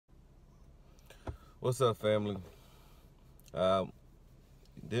What's up, family? Um,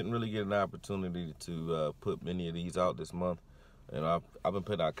 didn't really get an opportunity to put many of these out this month, and I've been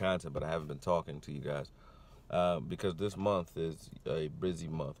putting out content, but I haven't been talking to you guys because this month is a busy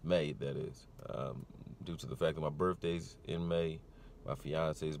month, May that is, due to the fact that my birthday's in May, my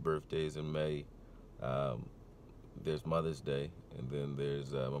fiance's birthday is in May. Um, there's Mother's Day, and then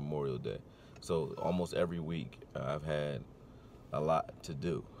there's Memorial Day. So almost every week I've had a lot to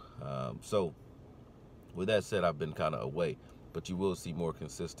do. So with that said, I've been kind of away, but you will see more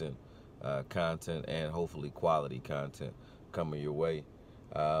consistent content and hopefully quality content coming your way.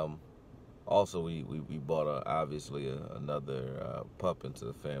 Um, Also, we bought obviously another pup into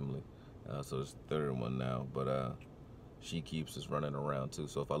the family, so it's the third one now. But she keeps us running around too.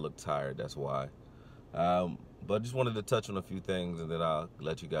 So if I look tired, that's why. But I just wanted to touch on a few things, and then I'll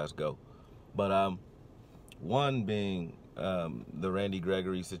let you guys go. But one being the Randy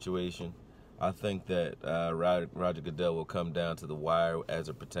Gregory situation. I think that Roger Goodell will come down to the wire as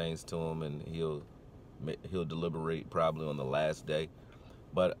it pertains to him, and he'll deliberate probably on the last day.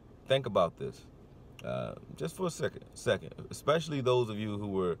 But think about this, just for a second, especially those of you who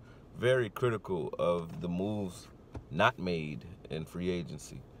were very critical of the moves not made in free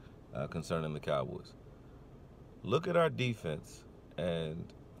agency concerning the Cowboys. Look at our defense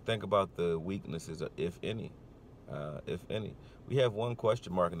and think about the weaknesses, if any. If any. We have one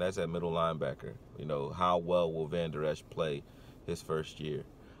question mark, and that's at middle linebacker. You know, how well will Van Der Esch play his first year?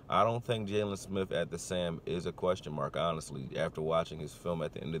 I don't think Jalen Smith at the Sam is a question mark, honestly. After watching his film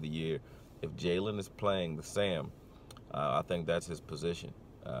at the end of the year, if Jalen is playing the Sam, I think that's his position.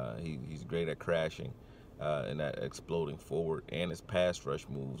 He's great at crashing and at exploding forward, and his pass rush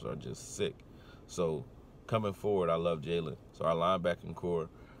moves are just sick. So coming forward, I love Jalen. So our linebacking core,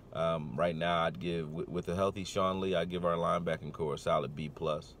 right now, I'd give with a healthy Sean Lee, I'd give our linebacking core a solid B+,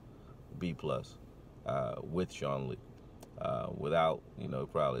 with Sean Lee. Without,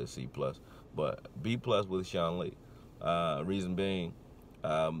 probably a C+, but B+ with Sean Lee. Reason being,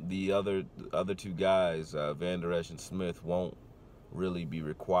 the other two guys, Van Der Esch and Smith, won't really be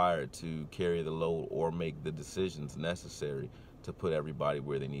required to carry the load or make the decisions necessary to put everybody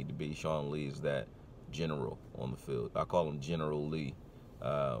where they need to be. Sean Lee is that general on the field. I call him General Lee,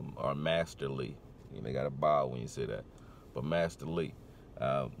 or Master Lee. You got to bow when you say that, but Master Lee,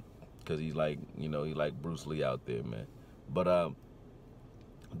 because he's like, he like Bruce Lee out there, man. But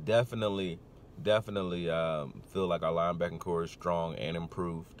definitely feel like our linebacking core is strong and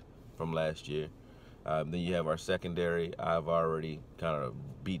improved from last year. Then you have our secondary. I've already kind of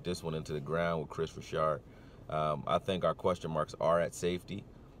beat this one into the ground with Chris Richard. I think our question marks are at safety,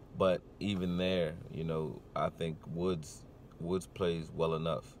 but even there, I think Woods plays well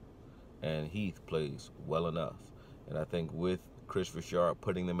enough, and Heath plays well enough. And I think with Chris Richard,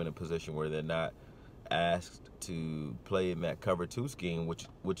 putting them in a position where they're not asked to play in that cover 2 scheme, which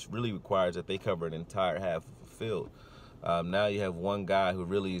really requires that they cover an entire half of the field. Now you have one guy who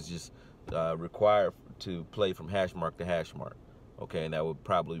really is just required to play from hash mark to hash mark. Okay, and that would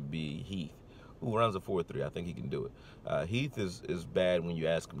probably be Heath, who runs a 4-3. I think he can do it. Heath is bad when you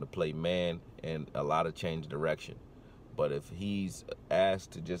ask him to play man and a lot of change direction. But if he's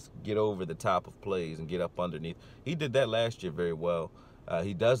asked to just get over the top of plays and get up underneath, he did that last year very well.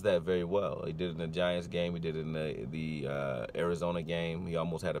 He does that very well. He did it in the Giants game. He did it in the Arizona game. He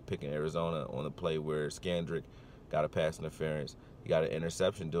almost had a pick in Arizona on the play where Skandrick got a pass interference. He got an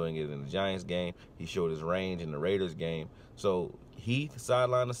interception doing it in the Giants game. He showed his range in the Raiders game. So Heath,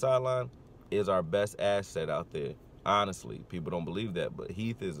 sideline to sideline, is our best asset out there. Honestly, people don't believe that, but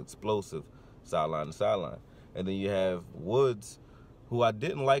Heath is explosive sideline to sideline. And then you have Woods, who I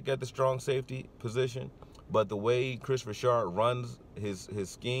didn't like at the strong safety position, but the way Chris Richard runs his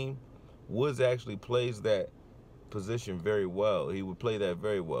scheme, Woods actually plays that position very well. He would play that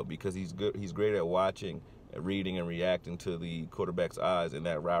very well because he's good. He's great at watching, at reading, and reacting to the quarterback's eyes in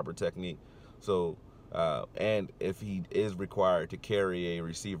that robber technique. So, and if he is required to carry a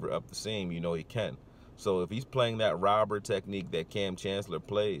receiver up the seam, he can. So if he's playing that robber technique that Cam Chancellor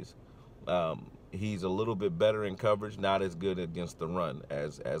plays, he's a little bit better in coverage, not as good against the run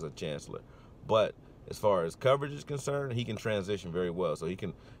as a Chancellor. But as far as coverage is concerned, he can transition very well. So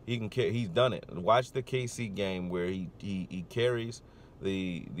he's done it. Watch the KC game where he carries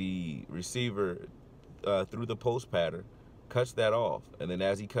the receiver through the post pattern, cuts that off, and then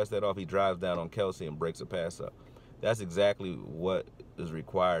as he cuts that off, he drives down on Kelsey and breaks a pass up. That's exactly what is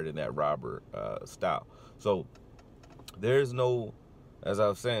required in that robber style. So there's no, as I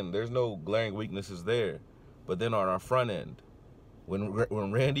was saying, there's no glaring weaknesses there. But then on our front end,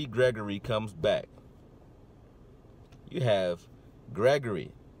 when Randy Gregory comes back, you have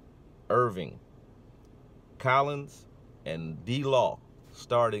Gregory, Irving, Collins and D-Law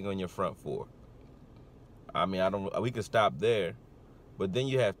starting on your front four. I mean, we could stop there. But then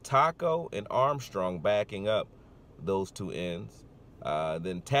you have Taco and Armstrong backing up those two ends.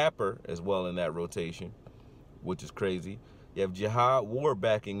 Then Tapper as well in that rotation, which is crazy. You have Jihad Ward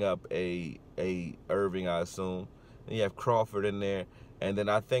backing up a Irving, I assume. And you have Crawford in there. And then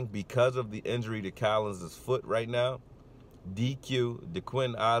I think because of the injury to Collins' foot right now,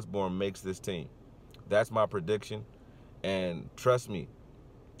 DeQuinn Osborne makes this team. That's my prediction. And trust me,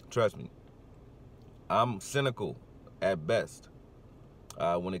 I'm cynical at best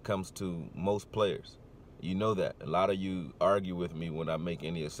when it comes to most players. You know that. A lot of you argue with me when I make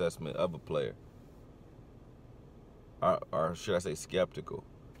any assessment of a player. Or should I say skeptical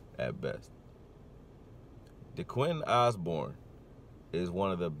at best. DeQuinn Osborne is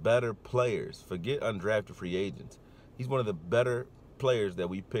one of the better players. Forget undrafted free agents. He's one of the better players that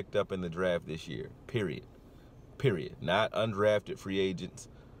we picked up in the draft this year. Period. Not undrafted free agents.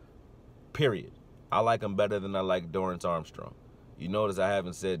 Period. I like him better than I like Dorrance Armstrong. You notice I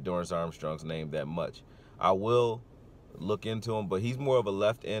haven't said Dorrance Armstrong's name that much. I will look into him, but he's more of a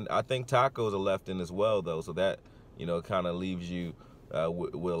left end. I think Taco's a left end as well, though, so that, you know, kind of leaves you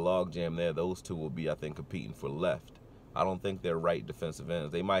with a logjam there. Those two will be, I think, competing for left. I don't think they're right defensive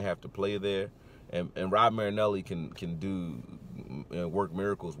ends. They might have to play there, and Rob Marinelli can do work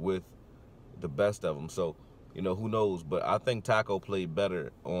miracles with the best of them. So, you know, who knows? But I think Taco played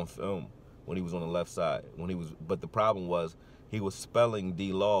better on film when he was on the left side. But the problem was he was spelling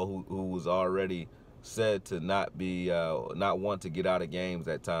D-Law, who was already said to not want to get out of games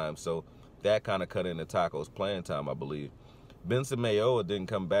at times. So that kind of cut into Taco's playing time, I believe. Benson Mayoa didn't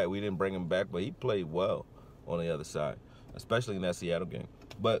come back. We didn't bring him back, but he played well on the other side, especially in that Seattle game.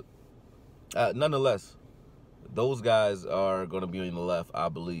 But nonetheless, those guys are going to be on the left, I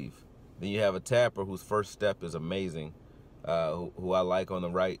believe. Then you have a Tapper whose first step is amazing, who I like on the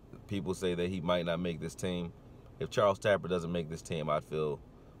right. People say that he might not make this team. If Charles Tapper doesn't make this team, I'd feel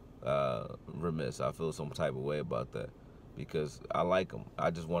remiss. I feel some type of way about that because I like him. I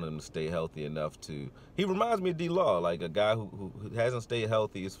just want him to stay healthy enough to. He reminds me of D-Law, like a guy who hasn't stayed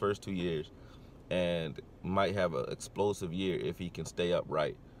healthy his first 2 years and might have an explosive year if he can stay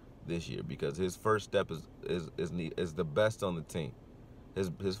upright this year because his first step is the best on the team.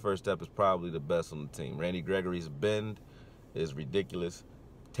 His first step is probably the best on the team. Randy Gregory's bend is ridiculous.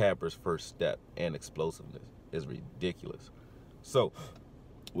 Tapper's first step and explosiveness is ridiculous. So,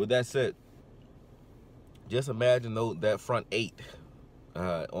 with that said, just imagine that front eight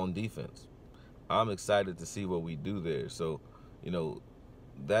on defense. I'm excited to see what we do there. So, you know,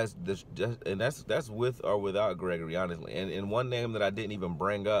 that's with or without Gregory, honestly. And one name that I didn't even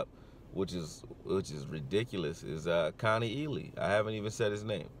bring up, which is ridiculous, is Connie Ely. I haven't even said his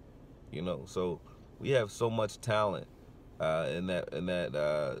name. You know, so we have so much talent in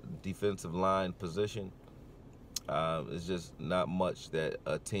that defensive line position. It's just not much that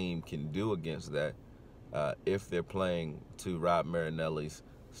a team can do against that if they're playing to Rob Marinelli's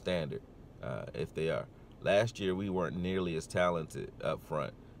standard, if they are. Last year, we weren't nearly as talented up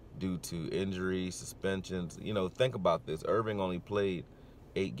front due to injuries, suspensions. You know, think about this. Irving only played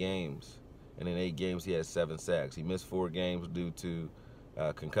 8 games, and in 8 games, he had 7 sacks. He missed 4 games due to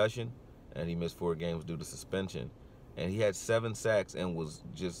concussion, and he missed 4 games due to suspension. And he had 7 sacks and was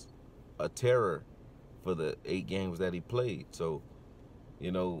just a terror for the 8 games that he played. So,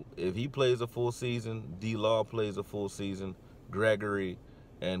 you know, if he plays a full season, D-Law plays a full season, Gregory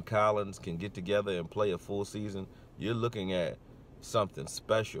and Collins can get together and play a full season, you're looking at something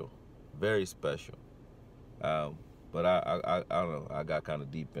special, very special. But I don't know. I got kind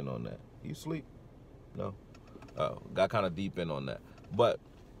of deep in on that. You sleep? No? Got kind of deep in on that. But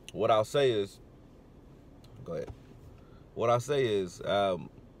what I'll say is, go ahead. What I'll say is,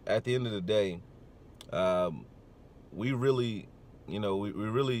 at the end of the day, we really, you know, we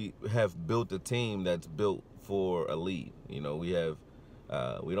really have built a team that's built for a lead. You know, we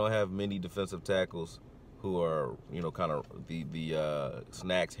don't have many defensive tackles who are, you know, kind of the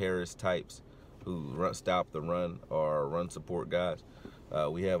Snacks Harris types who stop the run or run support guys.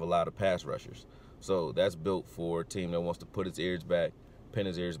 We have a lot of pass rushers. So that's built for a team that wants to put its ears back, pin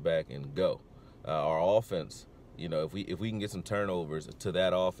his ears back, and go. Our offense, you know, if we can get some turnovers to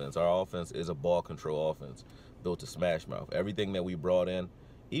that offense, our offense is a ball control offense built to smash mouth. Everything that we brought in,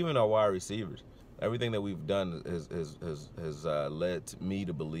 even our wide receivers, everything that we've done has led me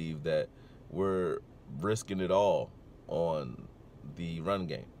to believe that we're risking it all on the run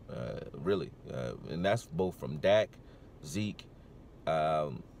game, really. And that's both from Dak, Zeke,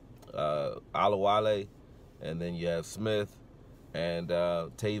 Alawale, and then you have Smith, And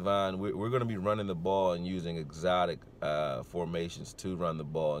Tavon, we're going to be running the ball and using exotic formations to run the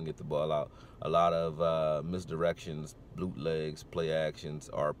ball and get the ball out. A lot of misdirections, bootlegs, play actions,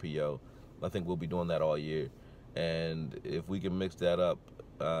 RPO. I think we'll be doing that all year. And if we can mix that up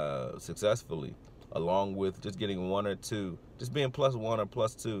successfully, along with just getting one or two, just being +1 or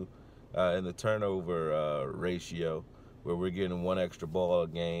 +2 in the turnover ratio, where we're getting one extra ball a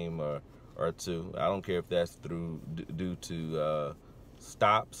game or two. I don't care if that's due to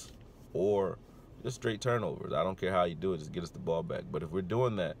stops or just straight turnovers. I don't care how you do it, just get us the ball back. But if we're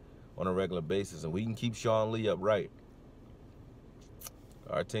doing that on a regular basis and we can keep Sean Lee upright,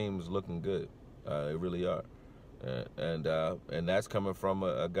 our team is looking good. They really are. And that's coming from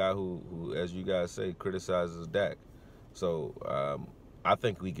a guy who, as you guys say, criticizes Dak. So I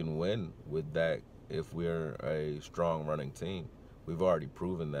think we can win with Dak if we're a strong running team. We've already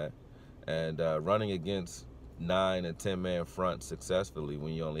proven that. And running against 9 and 10 man fronts successfully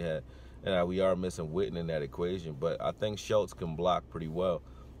when you only had, and we are missing Witten in that equation, but I think Schultz can block pretty well.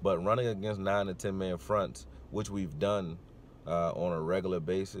 But running against 9 and 10 man fronts, which we've done on a regular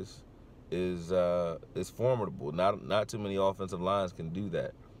basis, is formidable. Not too many offensive lines can do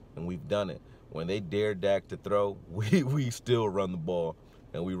that, and we've done it. When they dare Dak to throw, we still run the ball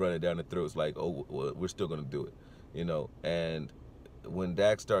and we run it down the throat. It's like, oh, well, we're still going to do it, you know. And when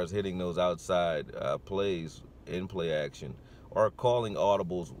Dak starts hitting those outside plays in play action or calling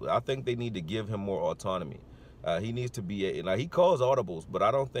audibles, I think they need to give him more autonomy. He needs to be he calls audibles, but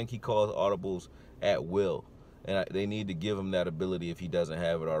I don't think he calls audibles at will. And they need to give him that ability if he doesn't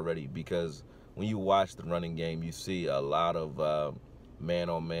have it already, because when you watch the running game, you see a lot of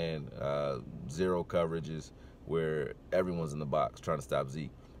man-on-man, zero coverages where everyone's in the box trying to stop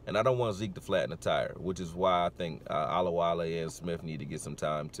Zeke. And I don't want Zeke to flatten the tire, which is why I think Alawale and Smith need to get some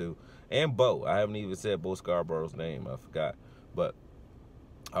time too. And Bo. I haven't even said Bo Scarborough's name. I forgot. But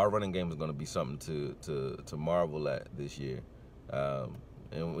our running game is going to be something to marvel at this year.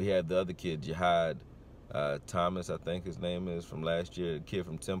 And we had the other kid, Jihad Thomas, I think his name is, from last year, a kid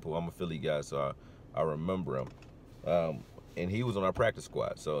from Temple. I'm a Philly guy, so I remember him. And he was on our practice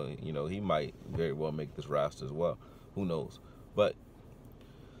squad, so, you know, he might very well make this roster as well. Who knows? But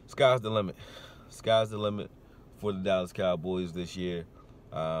sky's the limit. Sky's the limit for the Dallas Cowboys this year.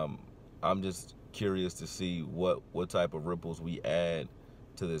 I'm just curious to see what type of ripples we add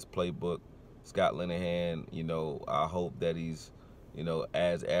to this playbook. Scott Linehan, you know, I hope that he's, you know,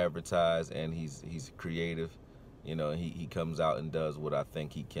 as advertised, and he's creative. You know, he comes out and does what I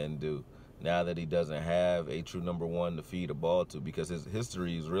think he can do. Now that he doesn't have a true number one to feed a ball to, because his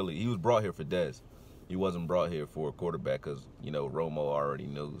history is really, he was brought here for Dez. He wasn't brought here for a quarterback because, you know, Romo already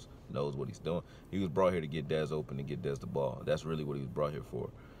knows what he's doing. He was brought here to get Dez open and get Dez the ball. That's really what he was brought here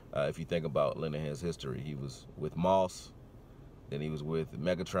for. If you think about Linehan's history, he was with Moss, then he was with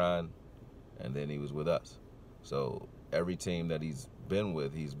Megatron, and then he was with us. So every team that he's been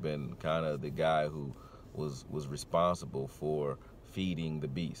with, he's been kind of the guy who was responsible for feeding the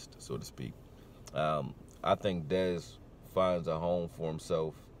beast, so to speak. I think Dez finds a home for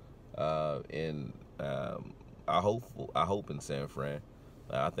himself I hope in San Fran.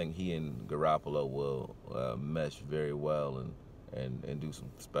 I think he and Garoppolo will mesh very well and do some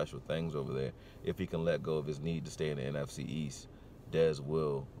special things over there. If he can let go of his need to stay in the NFC East, Dez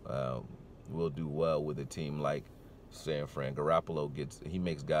will do well with a team like San Fran. Garoppolo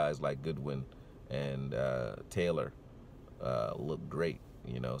makes guys like Goodwin and Taylor look great,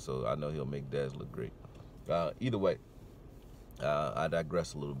 you know. So I know he'll make Dez look great. Either way, I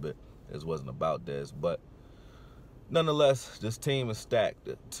digress a little bit. This wasn't about Dez, but nonetheless, this team is stacked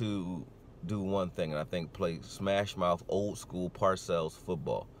to do one thing, and I think play smash mouth, old school Parcells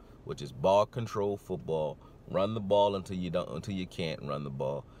football, which is ball control football. Run the ball until you can't run the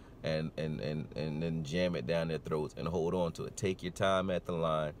ball, and then jam it down their throats and hold on to it. Take your time at the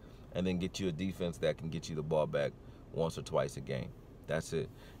line, and then get you a defense that can get you the ball back once or twice a game. That's it.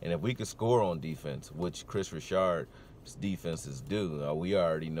 And if we could score on defense, which Chris Richard's defenses do, we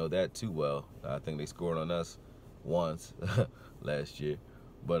already know that too well. I think they scored on us once last year,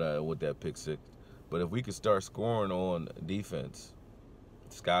 but with that pick six. But if we could start scoring on defense,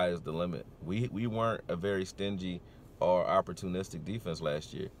 sky is the limit. We weren't a very stingy or opportunistic defense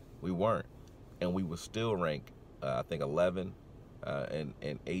last year. We weren't, and we would still rank, I think 11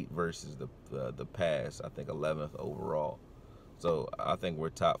 and 8 versus the pass. I think 11th overall. So I think we're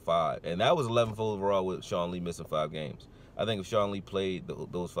top 5, and that was 11th overall with Sean Lee missing 5 games. I think if Sean Lee played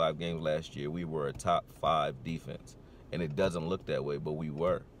those 5 games last year, we were a top 5 defense, and it doesn't look that way, but we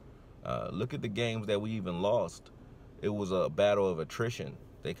were. Look at the games that we even lost. It was a battle of attrition.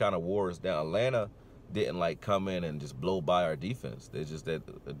 They kind of wore us down. Atlanta didn't like come in and just blow by our defense. They're just that,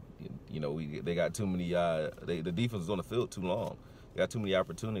 they got too many. The defense was on the field too long. They got too many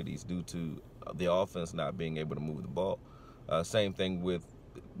opportunities due to the offense not being able to move the ball. Same thing with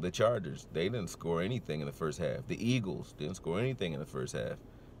the Chargers. They didn't score anything in the first half. The Eagles didn't score anything in the first half.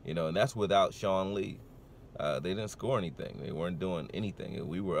 And that's without Sean Lee. They didn't score anything. They weren't doing anything.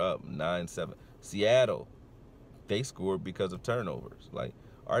 We were up 9-7. Seattle, they scored because of turnovers. Like,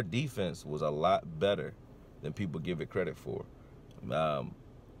 our defense was a lot better than people give it credit for.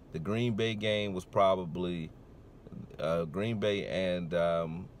 The Green Bay game was probably Green Bay and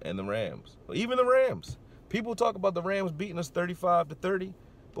the Rams. Even the Rams. People talk about the Rams beating us 35-30,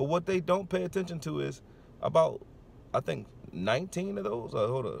 but what they don't pay attention to is about, I think, 19 of those.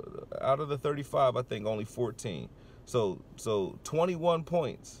 Out of the 35, I think only 14. So 21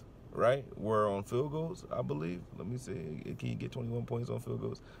 points, right, were on field goals, I believe. Let me see. Can you get 21 points on field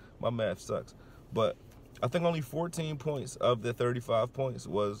goals? My math sucks. But I think only 14 points of the 35 points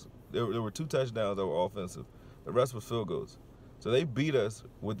was, there were 2 touchdowns that were offensive. The rest was field goals. So they beat us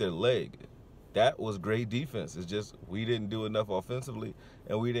with their leg. That was great defense. It's just we didn't do enough offensively,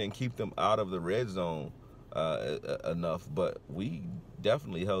 and we didn't keep them out of the red zone enough. But we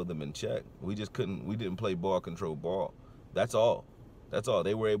definitely held them in check. We just couldn't. We didn't play ball control ball. That's all. That's all.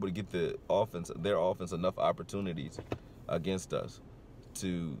 They were able to get their offense enough opportunities against us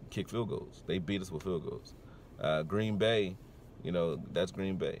to kick field goals. They beat us with field goals. Green Bay, that's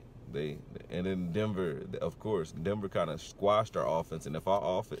Green Bay. And then Denver, of course, Denver kind of squashed our offense. And if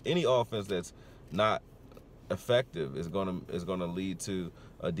any offense that's not effective is gonna lead to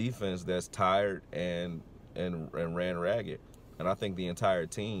a defense that's tired and ran ragged. And I think the entire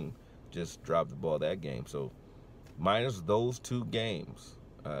team just dropped the ball that game. So minus those 2 games,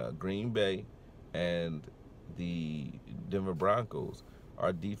 Green Bay and the Denver Broncos,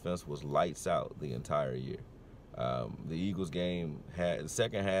 our defense was lights out the entire year. The Eagles game the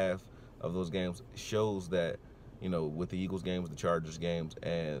second half of those games shows that, with the Eagles games, the Chargers games,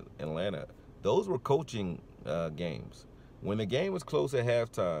 and Atlanta, those were coaching games. When the game was close at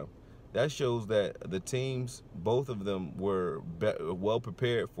halftime, that shows that the teams, both of them, were well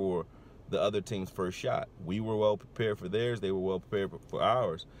prepared for the other team's first shot. We were well prepared for theirs. They were well prepared for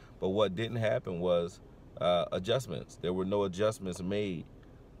ours. But what didn't happen was adjustments. There were no adjustments made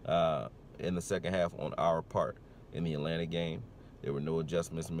in the second half on our part. In the Atlanta game, there were no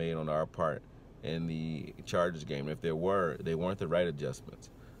adjustments made on our part in the Chargers game. If there were, they weren't the right adjustments.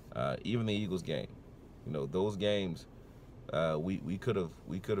 Even the Eagles game, those games, we could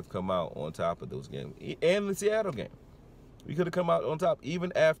have come out on top of those games. And the Seattle game, we could have come out on top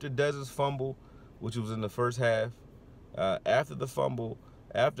even after Dez's fumble, which was in the first half. After the fumble,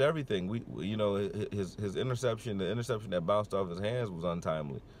 after everything, his interception, the interception that bounced off his hands, was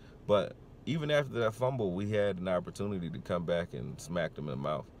untimely, but even after that fumble, we had an opportunity to come back and smack them in the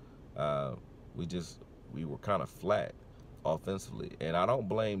mouth. We were kind of flat offensively, and I don't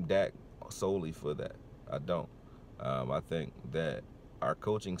blame Dak solely for that. I don't. I think that our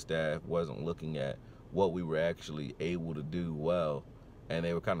coaching staff wasn't looking at what we were actually able to do well, and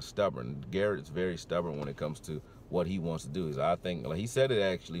they were kind of stubborn. Garrett's very stubborn when it comes to what he wants to do. I think, like he said it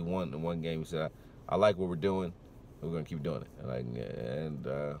actually in one game. He said, "I like what we're doing. We're gonna keep doing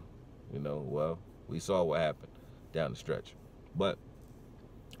it." Well, we saw what happened down the stretch. But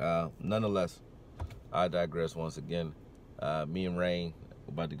nonetheless, I digress once again. Me and Rain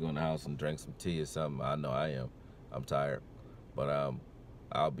about to go in the house and drink some tea or something. I know I am. I'm tired. But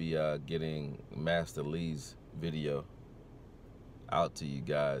I'll be getting Master Lee's video out to you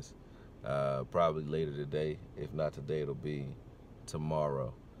guys probably later today. If not today, it'll be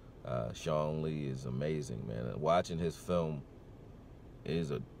tomorrow. Sean Lee is amazing, man. Watching his film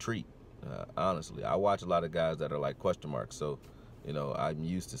is a treat. Honestly, I watch a lot of guys that are like question marks. So, I'm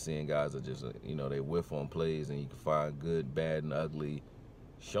used to seeing guys that just, they whiff on plays and you can find good, bad, and ugly.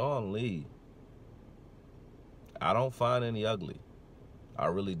 Sean Lee, I don't find any ugly. I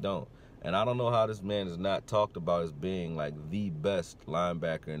really don't. And I don't know how this man is not talked about as being like the best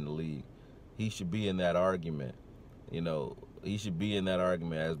linebacker in the league. He should be in that argument. He should be in that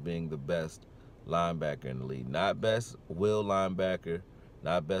argument as being the best linebacker in the league. Not best will linebacker,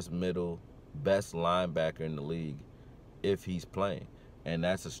 not best middle, best linebacker in the league if he's playing. And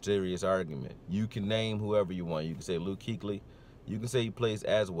that's a serious argument. You can name whoever you want. You can say Luke Kuechly. You can say he plays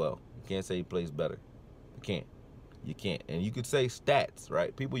as well. You can't say he plays better. You can't. You can't. And you could say stats,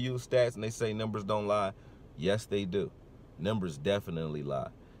 right? People use stats and they say numbers don't lie. Yes, they do. Numbers definitely lie.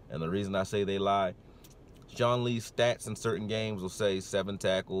 And the reason I say they lie, Sean Lee's stats in certain games will say 7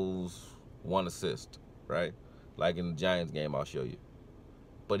 tackles, 1 assist, right? Like in the Giants game, I'll show you.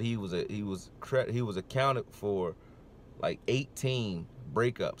 but he was accounted for like 18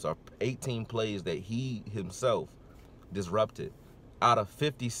 breakups or 18 plays that he himself disrupted out of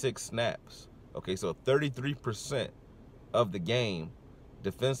 56 snaps. Okay, so 33% of the game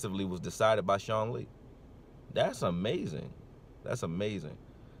defensively was decided by Sean Lee. That's amazing. That's amazing.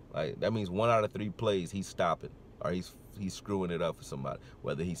 Like, that means 1 out of 3 plays he's stopping, or he's screwing it up for somebody.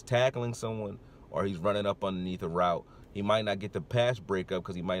 Whether he's tackling someone or he's running up underneath a route. He might not get the pass breakup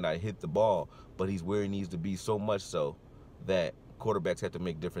because he might not hit the ball, but he's where he needs to be, so much so that quarterbacks have to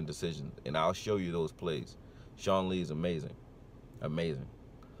make different decisions. And I'll show you those plays. Sean Lee is amazing. Amazing.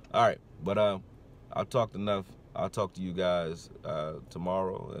 All right, but I've talked enough. I'll talk to you guys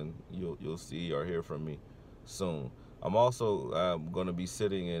tomorrow, and you'll see or hear from me soon. I'm also going to be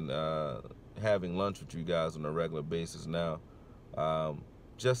sitting and having lunch with you guys on a regular basis now,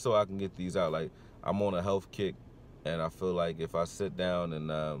 just so I can get these out. Like, I'm on a health kick, and I feel like if I sit down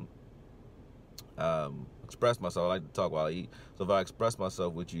and express myself, I like to talk while I eat. So if I express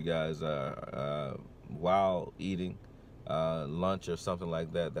myself with you guys while eating lunch or something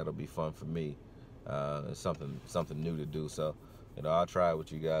like that, that'll be fun for me. It's something new to do. So, I'll try it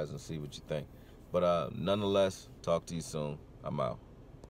with you guys and see what you think. But nonetheless, talk to you soon. I'm out.